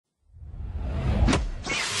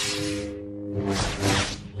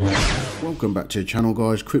Welcome back to the channel,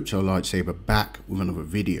 guys. Crypto Lightsaber back with another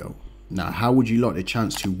video. Now, how would you like the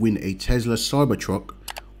chance to win a Tesla Cybertruck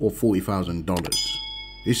or $40,000?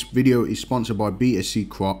 This video is sponsored by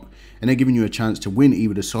Bsccrop, and they're giving you a chance to win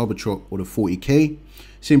either the Cybertruck or the 40k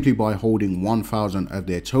simply by holding 1,000 of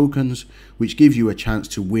their tokens, which gives you a chance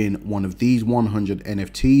to win one of these 100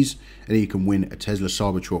 NFTs, and then you can win a Tesla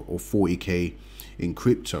Cybertruck or 40k in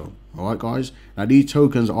crypto. All right, guys. Now, these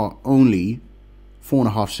tokens are only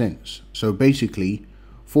 4.5 cents, so basically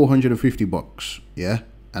 450 bucks, yeah,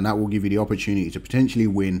 and that will give you the opportunity to potentially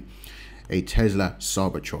win a Tesla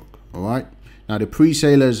Cybertruck. All right, now the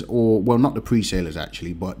pre-salers, or well, not the pre-salers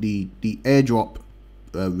actually, but the airdrop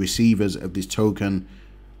receivers of this token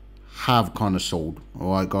have kind of sold.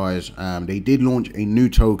 All right, guys. They did launch a new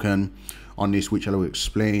token on this, which I will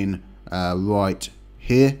explain right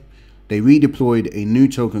here. They redeployed a new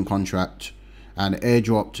token contract and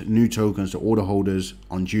airdropped new tokens to order holders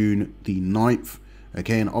on June the 9th.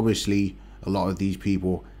 Okay, and obviously a lot of these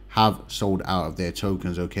people have sold out of their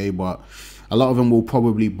tokens, okay, but a lot of them will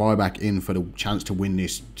probably buy back in for the chance to win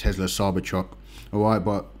this Tesla Cybertruck. All right,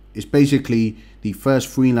 but it's basically the first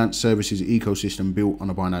freelance services ecosystem built on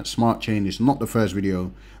a Binance Smart Chain. It's not the first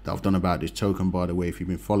video that I've done about this token, by the way. If you've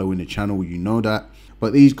been following the channel, you know that.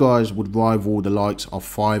 But these guys would rival the likes of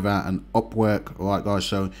Fiverr and Upwork. All right, guys.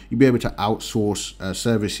 So you'll be able to outsource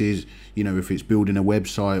services, you know, if it's building a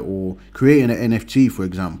website or creating an NFT, for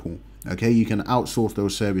example. Okay, you can outsource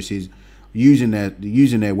those services using their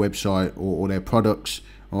website or their products.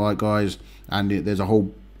 All right, guys. And there's a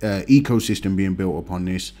whole ecosystem being built upon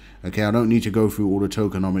this. Okay, I don't need to go through all the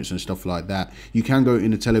tokenomics and stuff like that. You can go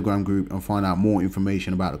in the Telegram group and find out more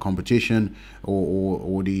information about the competition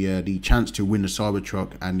or the chance to win the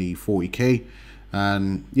Cybertruck and the 40k.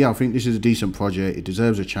 And yeah, I think this is a decent project. It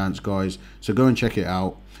deserves a chance, guys, so go and check it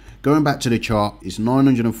out. Going back to the chart, it's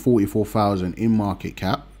 944,000 in market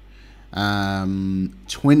cap,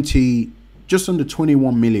 just under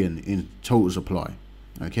 21 million in total supply.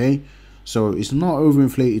 Okay, so it's not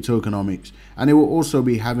overinflated tokenomics, and they will also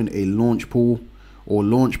be having a launch pool or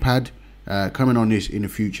launch pad coming on this in the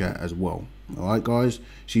future as well. All right, guys.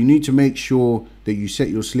 So you need to make sure that you set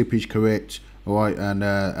your slippage correct. All right,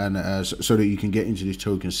 and so that you can get into this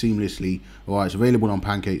token seamlessly. All right, it's available on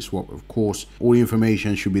PancakeSwap, of course. All the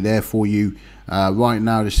information should be there for you. Right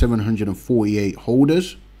now, there's 748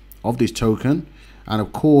 holders of this token, and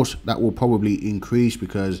of course that will probably increase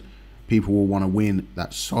because people will want to win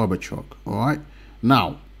that Cybertruck. All right,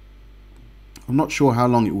 now I'm not sure how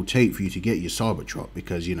long it will take for you to get your Cybertruck,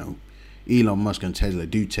 because you know Elon Musk and Tesla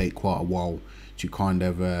do take quite a while to kind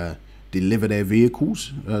of deliver their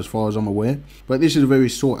vehicles, as far as I'm aware. But this is a very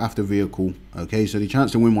sought after vehicle. Okay, so the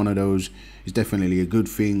chance to win one of those is definitely a good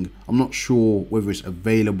thing. I'm not sure whether it's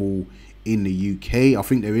available in the UK. I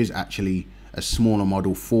think there is actually a smaller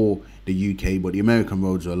model for the UK, but the American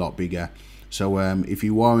roads are a lot bigger. So if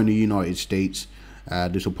you are in the United States,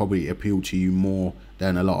 this will probably appeal to you more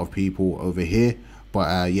than a lot of people over here.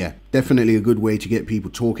 But yeah, definitely a good way to get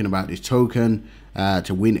people talking about this token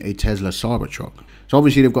to win a Tesla Cybertruck. So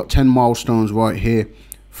obviously they've got 10 milestones right here.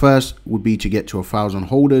 First would be to get to 1,000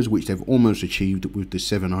 holders, which they've almost achieved with the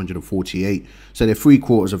 748. So they're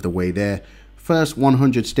 3/4 of the way there. First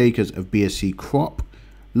 100 stakers of Bsccrop.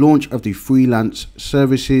 Launch of the freelance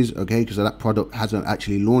services, okay, because that product hasn't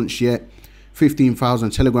actually launched yet.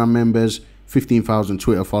 15,000 Telegram members, 15,000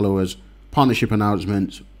 Twitter followers, partnership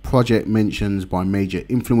announcements, project mentions by major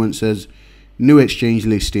influencers, new exchange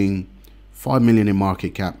listing, 5 million in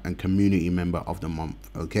market cap, and community member of the month.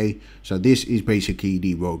 Okay, so this is basically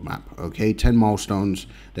the roadmap. Okay, 10 milestones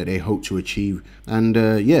that they hope to achieve, and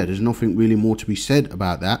yeah, there's nothing really more to be said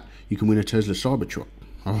about that. You can win a Tesla Cybertruck.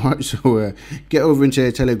 All right, so get over into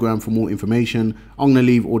their Telegram for more information. I'm going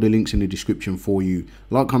to leave all the links in the description for you.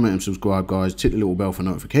 Like, comment, and subscribe, guys. Tick the little bell for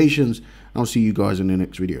notifications. I'll see you guys in the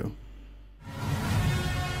next video.